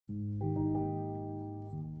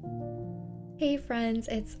Hey friends,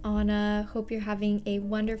 it's Anna. Hope you're having a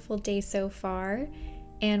wonderful day so far,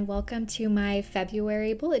 and welcome to my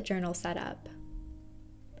February bullet journal setup.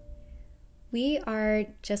 We are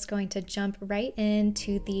just going to jump right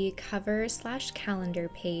into the cover/calendar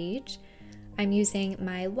page. I'm using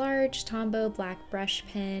my large Tombow black brush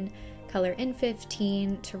pen, color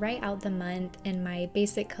N15, to write out the month in my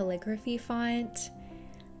basic calligraphy font.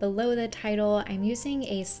 Below the title, I'm using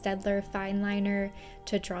a Staedtler fine liner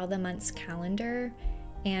to draw the month's calendar.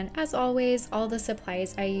 And as always, all the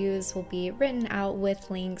supplies I use will be written out with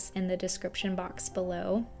links in the description box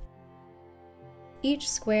below. Each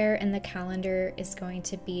square in the calendar is going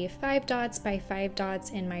to be 5 dots by 5 dots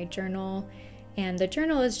in my journal, and the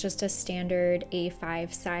journal is just a standard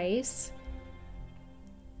A5 size.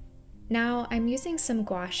 Now I'm using some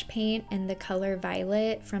gouache paint in the color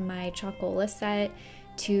Violet from my Chocola set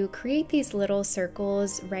to create these little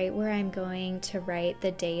circles right where I'm going to write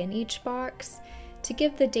the day in each box to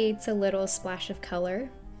give the dates a little splash of color.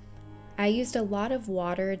 I used a lot of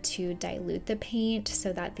water to dilute the paint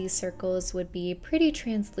so that these circles would be pretty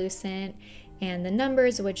translucent and the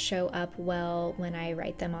numbers would show up well when I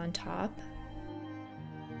write them on top.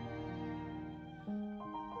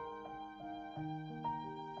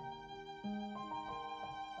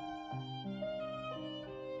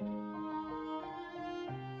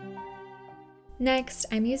 Next,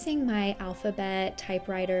 I'm using my alphabet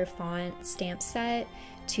typewriter font stamp set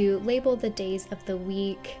to label the days of the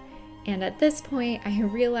week, and at this point I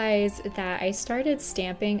realized that I started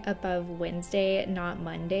stamping above Wednesday, not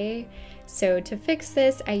Monday. So to fix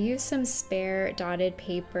this, I used some spare dotted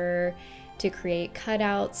paper to create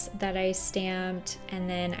cutouts that I stamped, and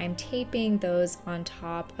then I'm taping those on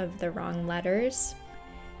top of the wrong letters.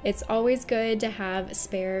 It's always good to have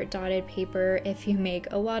spare dotted paper if you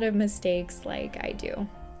make a lot of mistakes like I do.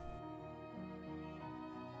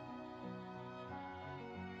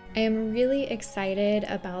 I am really excited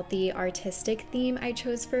about the artistic theme I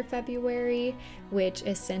chose for February, which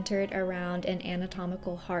is centered around an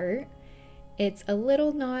anatomical heart. It's a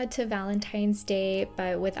little nod to Valentine's Day,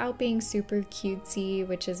 but without being super cutesy,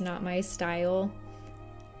 which is not my style.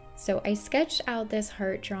 So I sketched out this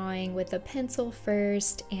heart drawing with a pencil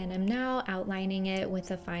first, and I'm now outlining it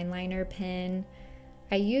with a fine liner pen.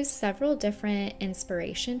 I used several different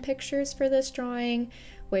inspiration pictures for this drawing,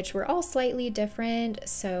 which were all slightly different,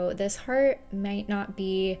 so this heart might not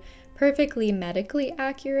be perfectly medically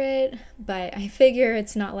accurate, but I figure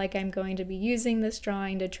it's not like I'm going to be using this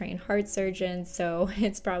drawing to train heart surgeons, so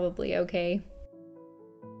it's probably okay.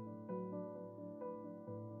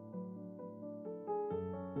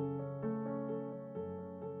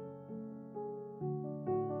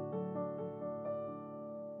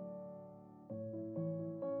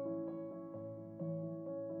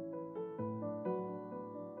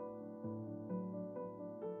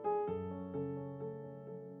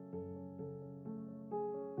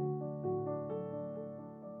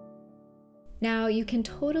 Now you can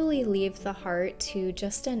totally leave the heart to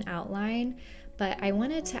just an outline, but I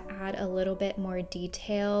wanted to add a little bit more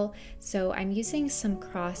detail, so I'm using some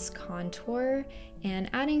cross contour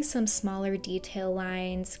and adding some smaller detail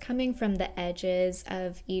lines coming from the edges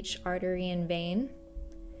of each artery and vein.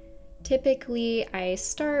 Typically, I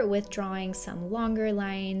start with drawing some longer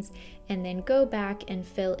lines and then go back and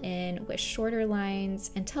fill in with shorter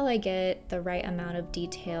lines until I get the right amount of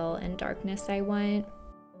detail and darkness I want.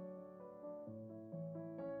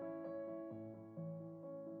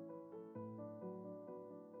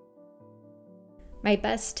 My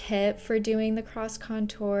best tip for doing the cross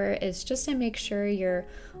contour is just to make sure you're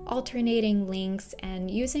alternating links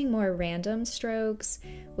and using more random strokes,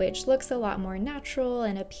 which looks a lot more natural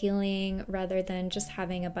and appealing rather than just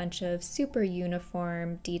having a bunch of super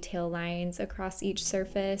uniform detail lines across each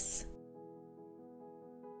surface.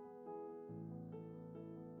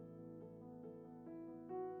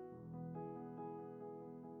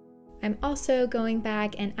 I'm also going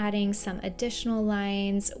back and adding some additional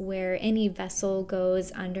lines where any vessel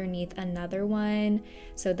goes underneath another one,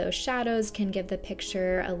 so those shadows can give the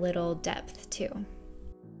picture a little depth too.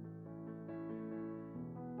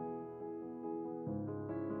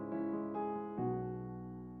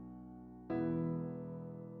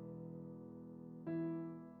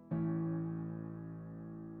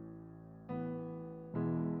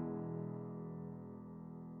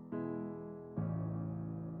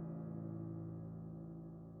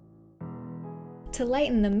 To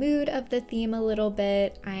lighten the mood of the theme a little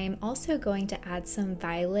bit, I'm also going to add some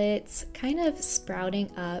violets kind of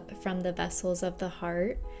sprouting up from the vessels of the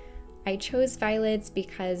heart. I chose violets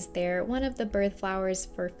because they're one of the birth flowers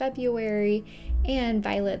for February, and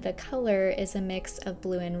violet, the color, is a mix of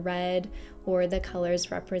blue and red, or the colors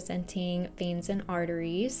representing veins and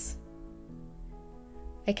arteries.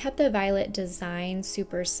 I kept the violet design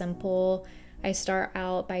super simple. I start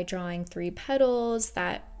out by drawing 3 petals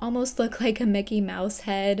that almost look like a Mickey Mouse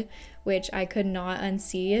head, which I could not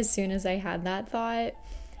unsee as soon as I had that thought.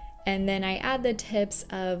 And then I add the tips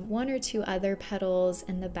of 1 or 2 other petals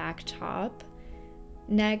in the back top.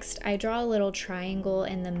 Next, I draw a little triangle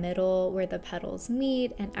in the middle where the petals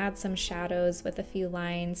meet and add some shadows with a few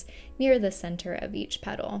lines near the center of each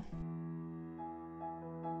petal.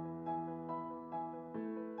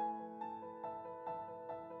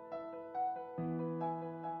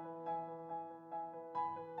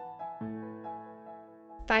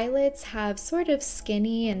 Violets have sort of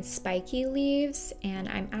skinny and spiky leaves, and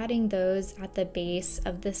I'm adding those at the base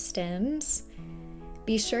of the stems.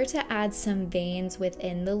 Be sure to add some veins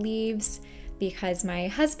within the leaves because my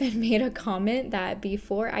husband made a comment that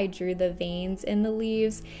before I drew the veins in the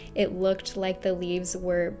leaves, it looked like the leaves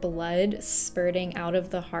were blood spurting out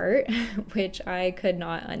of the heart, which I could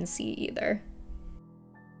not unsee either.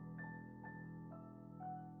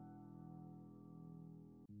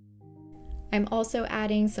 I'm also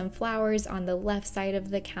adding some flowers on the left side of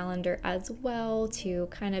the calendar as well to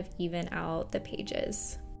kind of even out the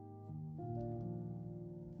pages.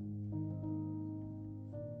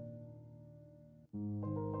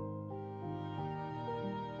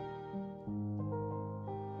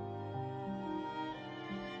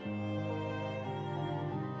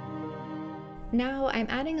 Now I'm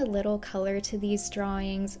adding a little color to these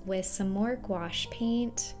drawings with some more gouache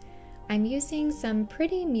paint. I'm using some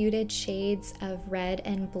pretty muted shades of red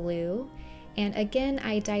and blue, and again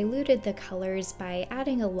I diluted the colors by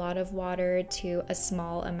adding a lot of water to a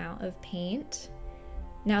small amount of paint.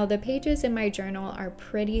 Now the pages in my journal are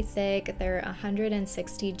pretty thick, they're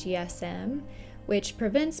 160 GSM, which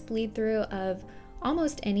prevents bleed through of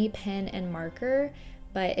almost any pen and marker,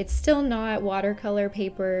 but it's still not watercolor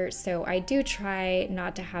paper, so I do try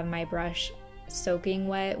not to have my brush soaking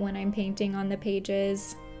wet when I'm painting on the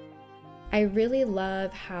pages. I really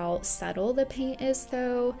love how subtle the paint is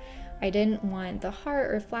though. I didn't want the heart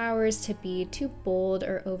or flowers to be too bold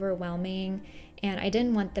or overwhelming, and I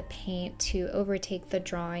didn't want the paint to overtake the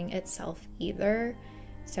drawing itself either.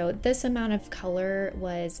 So this amount of color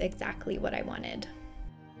was exactly what I wanted.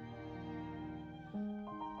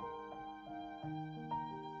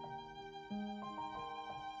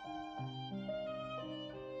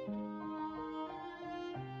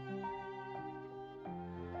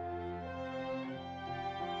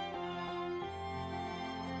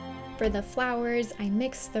 For the flowers, I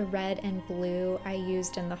mixed the red and blue I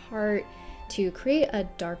used in the heart to create a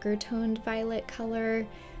darker toned violet color,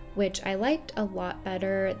 which I liked a lot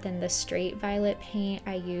better than the straight violet paint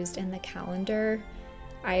I used in the calendar.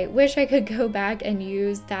 I wish I could go back and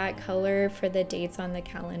use that color for the dates on the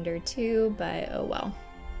calendar too, but oh well.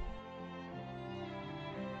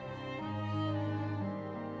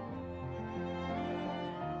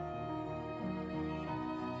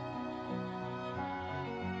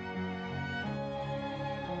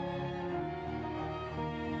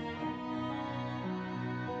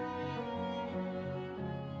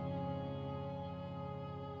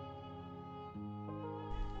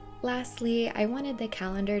 Lastly, I wanted the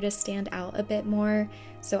calendar to stand out a bit more,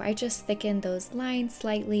 so I just thickened those lines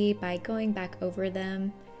slightly by going back over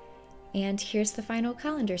them. And here's the final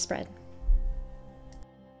calendar spread.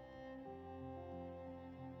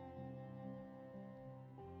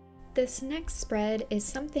 This next spread is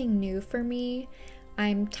something new for me.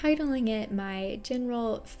 I'm titling it my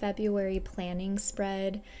General February Planning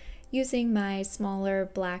Spread using my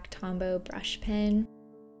smaller black Tombow brush pen.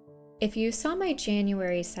 If you saw my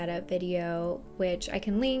January setup video, which I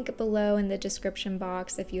can link below in the description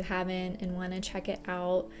box if you haven't and want to check it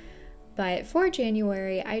out, but for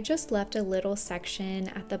January, I just left a little section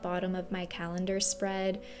at the bottom of my calendar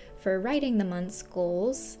spread for writing the month's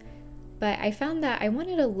goals, but I found that I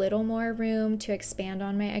wanted a little more room to expand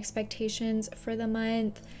on my expectations for the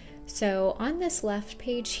month. So on this left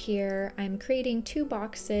page here, I'm creating 2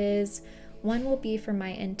 boxes. One will be for my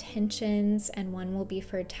intentions and one will be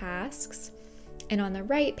for tasks. And on the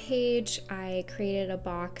right page, I created a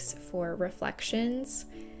box for reflections.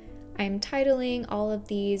 I'm titling all of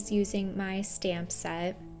these using my stamp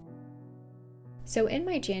set. So in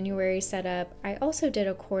my January setup, I also did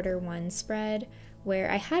a Q1 spread where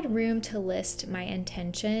I had room to list my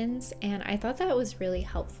intentions, and I thought that was really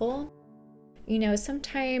helpful. You know,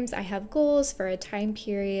 sometimes I have goals for a time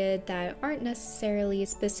period that aren't necessarily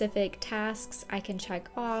specific tasks I can check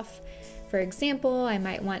off. For example, I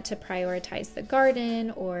might want to prioritize the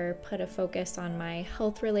garden or put a focus on my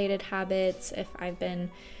health-related habits if I've been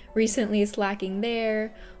recently slacking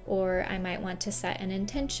there, or I might want to set an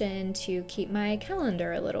intention to keep my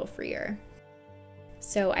calendar a little freer.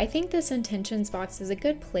 So I think this intentions box is a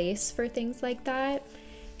good place for things like that,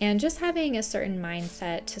 and just having a certain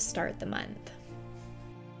mindset to start the month.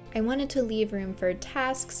 I wanted to leave room for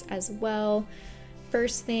tasks as well.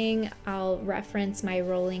 First thing, I'll reference my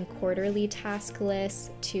rolling quarterly task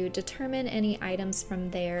list to determine any items from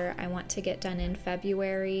there I want to get done in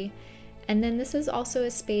February. And then this is also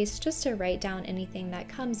a space just to write down anything that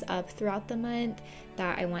comes up throughout the month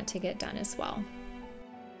that I want to get done as well.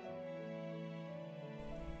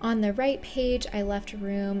 On the right page, I left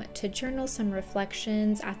room to journal some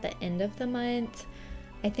reflections at the end of the month.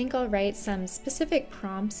 I think I'll write some specific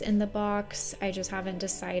prompts in the box. I just haven't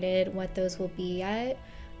decided what those will be yet,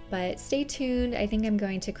 but stay tuned. I think I'm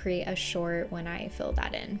going to create a short when I fill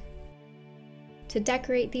that in. To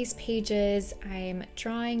decorate these pages, I'm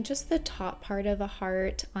drawing just the top part of a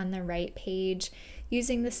heart on the right page,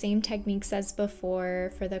 using the same techniques as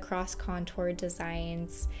before for the cross contour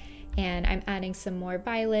designs. And I'm adding some more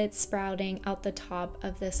violets sprouting out the top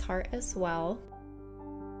of this heart as well.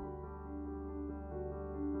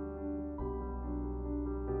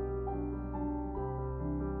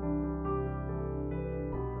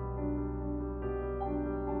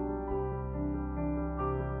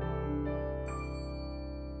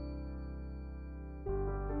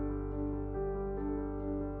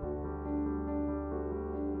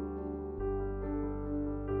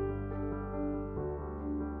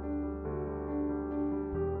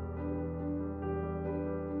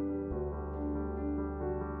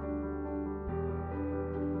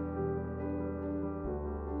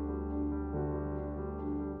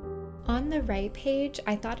 On the right page,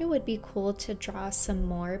 I thought it would be cool to draw some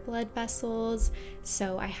more blood vessels,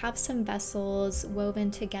 so I have some vessels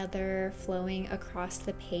woven together, flowing across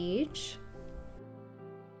the page.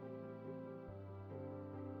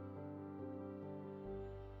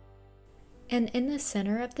 And in the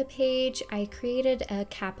center of the page, I created a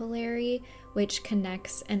capillary which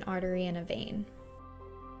connects an artery and a vein.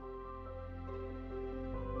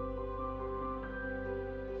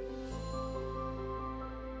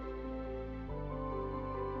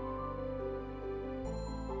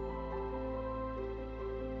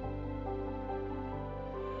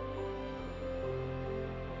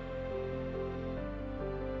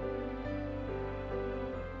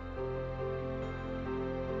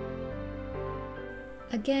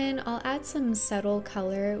 Again, I'll add some subtle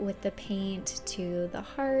color with the paint to the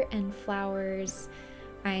heart and flowers.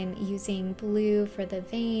 I'm using blue for the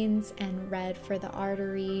veins and red for the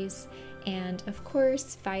arteries, and of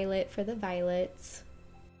course, violet for the violets.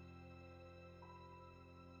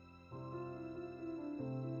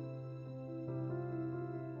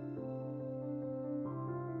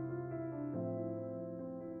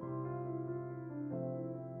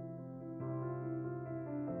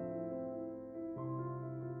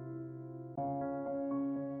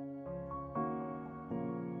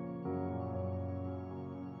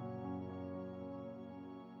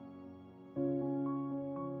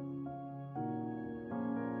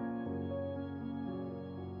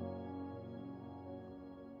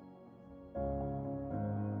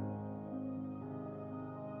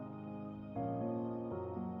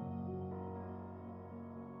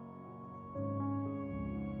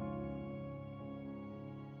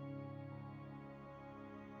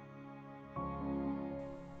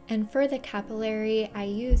 And for the capillary, I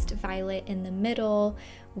used violet in the middle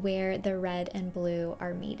where the red and blue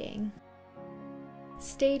are meeting.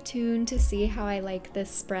 Stay tuned to see how I like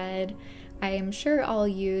this spread. I am sure I'll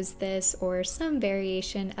use this or some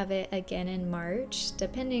variation of it again in March,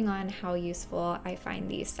 depending on how useful I find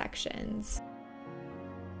these sections.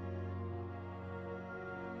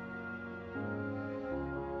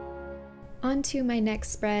 On to my next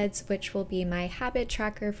spreads, which will be my habit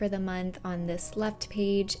tracker for the month on this left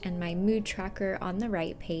page and my mood tracker on the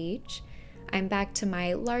right page. I'm back to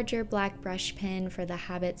my larger black brush pen for the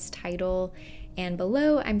habits title, and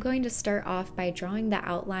below I'm going to start off by drawing the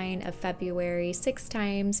outline of February 6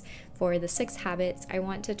 times for the 6 habits I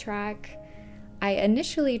want to track. I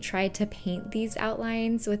initially tried to paint these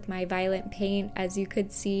outlines with my violet paint, as you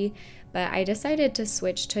could see, but I decided to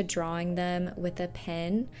switch to drawing them with a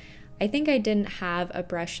pen. I think I didn't have a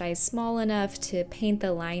brush size small enough to paint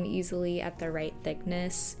the line easily at the right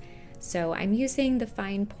thickness. So I'm using the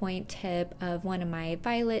fine point tip of one of my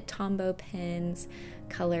violet Tombow pins,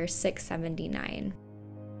 color 679.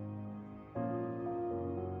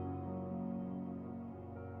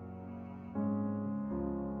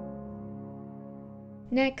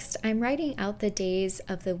 Next, I'm writing out the days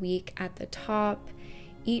of the week at the top.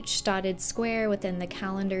 Each dotted square within the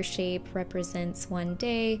calendar shape represents one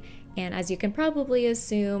day, and as you can probably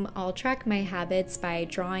assume, I'll track my habits by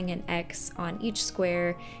drawing an X on each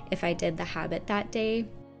square if I did the habit that day.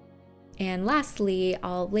 And lastly,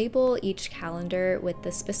 I'll label each calendar with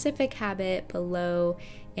the specific habit below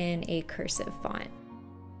in a cursive font.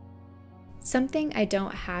 Something I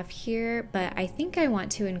don't have here, but I think I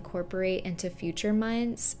want to incorporate into future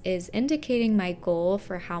months, is indicating my goal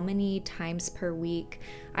for how many times per week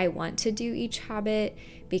I want to do each habit,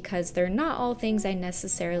 because they're not all things I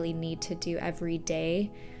necessarily need to do every day.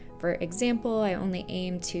 For example, I only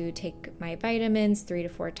aim to take my vitamins 3 to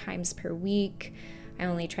 4 times per week. I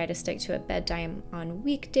only try to stick to a bedtime on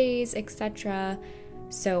weekdays, etc.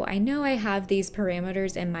 So I know I have these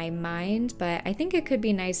parameters in my mind, but I think it could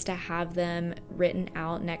be nice to have them written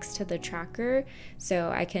out next to the tracker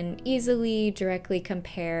so I can easily directly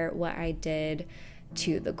compare what I did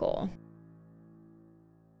to the goal.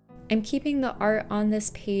 I'm keeping the art on this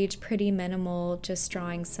page pretty minimal, just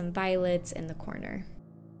drawing some violets in the corner.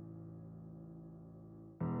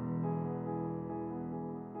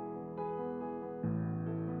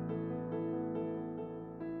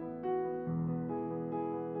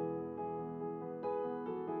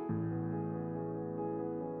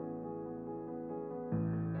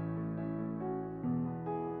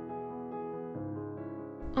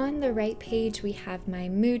 On the right page, we have my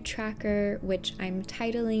mood tracker, which I'm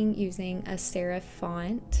titling using a serif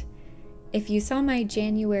font. If you saw my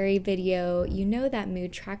January video, you know that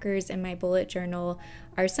mood trackers in my bullet journal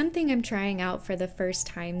are something I'm trying out for the first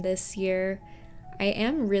time this year. I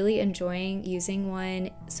am really enjoying using one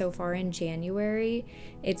so far in January.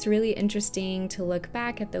 It's really interesting to look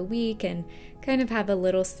back at the week and kind of have a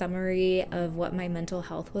little summary of what my mental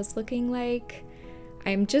health was looking like.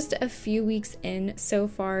 I'm just a few weeks in so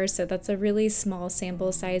far, so that's a really small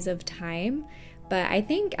sample size of time. But I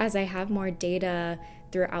think as I have more data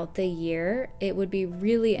throughout the year, it would be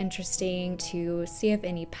really interesting to see if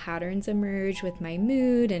any patterns emerge with my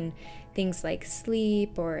mood and things like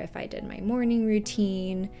sleep, or if I did my morning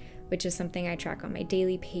routine, which is something I track on my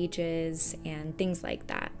daily pages, and things like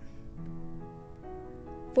that.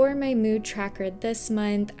 For my mood tracker this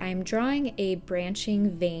month, I'm drawing a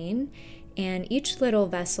branching vein, and each little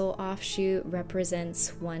vessel offshoot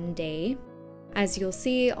represents one day. As you'll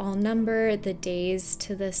see, I'll number the days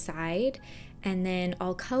to the side, and then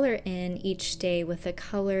I'll color in each day with a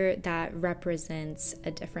color that represents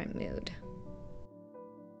a different mood.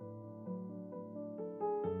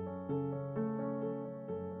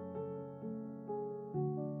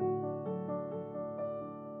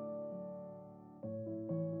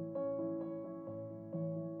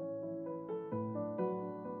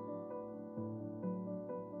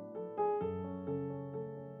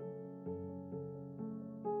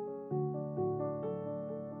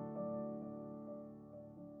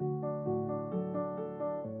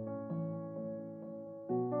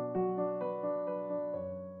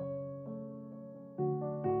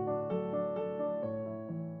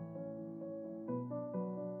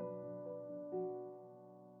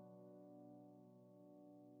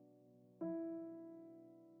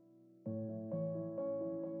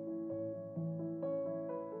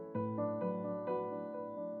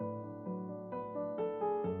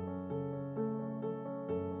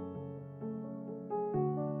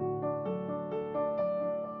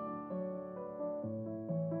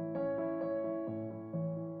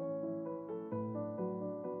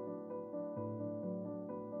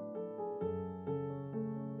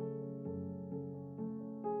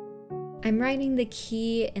 I'm writing the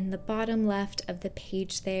key in the bottom left of the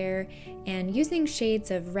page there, and using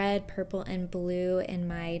shades of red, purple, and blue in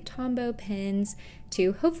my Tombow pins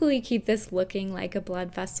to hopefully keep this looking like a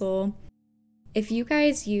blood vessel. If you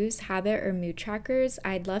guys use habit or mood trackers,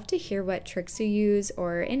 I'd love to hear what tricks you use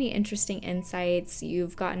or any interesting insights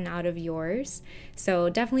you've gotten out of yours. So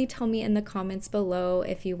definitely tell me in the comments below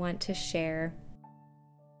if you want to share.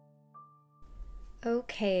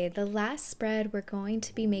 Okay, the last spread we're going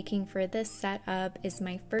to be making for this setup is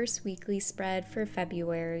my first weekly spread for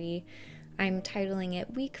February. I'm titling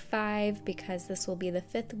it Week 5 because this will be the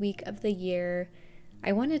 5th week of the year.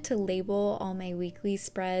 I wanted to label all my weekly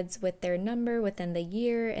spreads with their number within the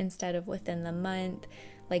year instead of within the month,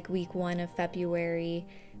 like week 1 of February,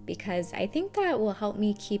 because I think that will help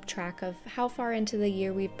me keep track of how far into the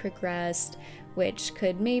year we've progressed, which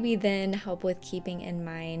could maybe then help with keeping in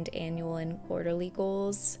mind annual and quarterly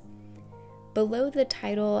goals. Below the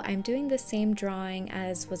title, I'm doing the same drawing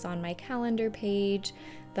as was on my calendar page,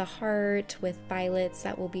 the heart with violets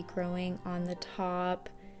that will be growing on the top.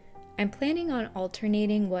 I'm planning on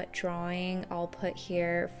alternating what drawing I'll put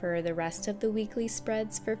here for the rest of the weekly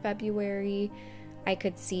spreads for February. I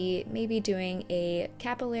could see maybe doing a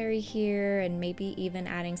capillary here and maybe even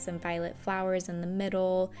adding some violet flowers in the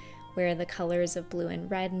middle where the colors of blue and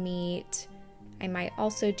red meet. I might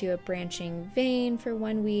also do a branching vein for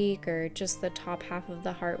 1 week or just the top half of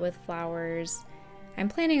the heart with flowers. I'm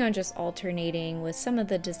planning on just alternating with some of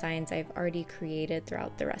the designs I've already created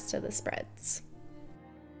throughout the rest of the spreads.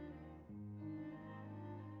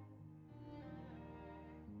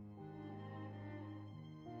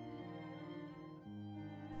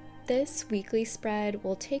 This weekly spread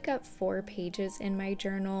will take up 4 pages in my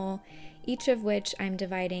journal, each of which I'm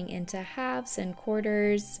dividing into halves and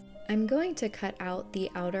quarters. I'm going to cut out the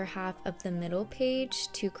outer half of the middle page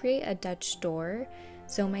to create a Dutch door,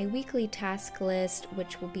 so my weekly task list,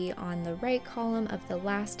 which will be on the right column of the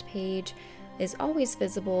last page, is always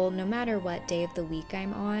visible no matter what day of the week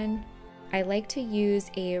I'm on. I like to use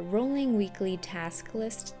a rolling weekly task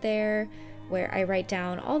list there, where I write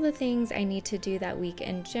down all the things I need to do that week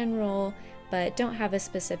in general, but don't have a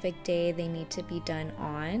specific day they need to be done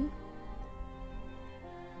on.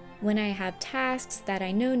 When I have tasks that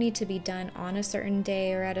I know need to be done on a certain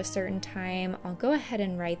day or at a certain time, I'll go ahead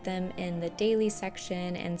and write them in the daily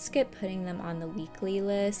section and skip putting them on the weekly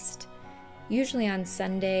list. Usually on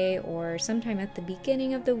Sunday or sometime at the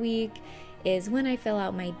beginning of the week is when I fill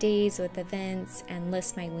out my days with events and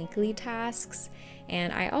list my weekly tasks,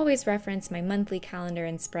 and I always reference my monthly calendar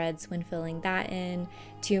and spreads when filling that in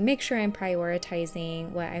to make sure I'm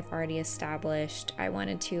prioritizing what I've already established I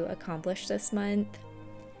wanted to accomplish this month.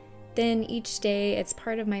 Then each day, it's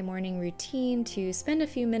part of my morning routine to spend a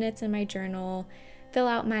few minutes in my journal, fill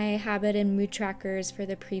out my habit and mood trackers for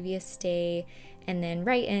the previous day, and then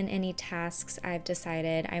write in any tasks I've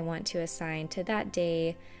decided I want to assign to that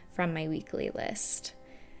day from my weekly list.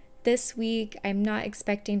 This week, I'm not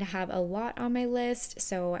expecting to have a lot on my list,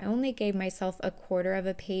 so I only gave myself a quarter of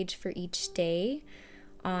a page for each day.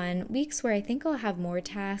 On weeks where I think I'll have more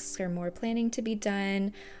tasks or more planning to be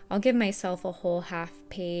done, I'll give myself a whole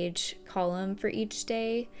half-page column for each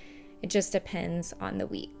day. It just depends on the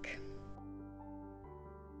week.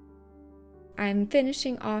 I'm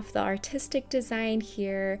finishing off the artistic design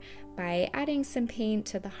here by adding some paint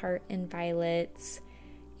to the heart and violets.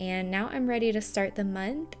 And now I'm ready to start the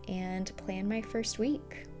month and plan my first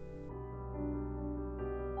week.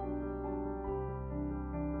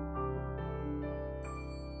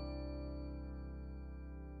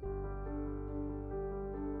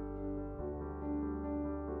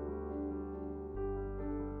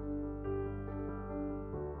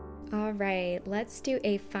 All right, let's do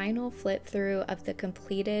a final flip through of the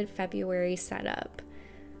completed February setup.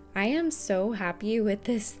 I am so happy with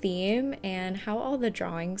this theme and how all the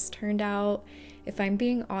drawings turned out. If I'm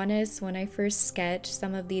being honest, when I first sketched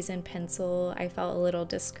some of these in pencil, I felt a little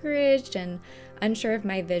discouraged and unsure if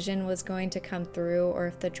my vision was going to come through or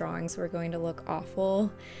if the drawings were going to look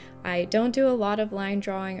awful. I don't do a lot of line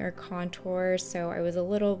drawing or contour, so I was a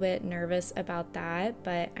little bit nervous about that,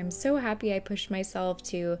 but I'm so happy I pushed myself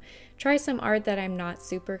to try some art that I'm not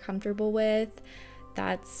super comfortable with.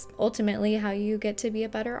 That's ultimately how you get to be a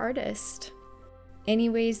better artist.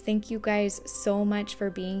 Anyways, thank you guys so much for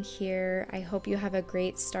being here. I hope you have a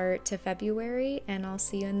great start to February, and I'll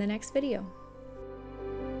see you in the next video.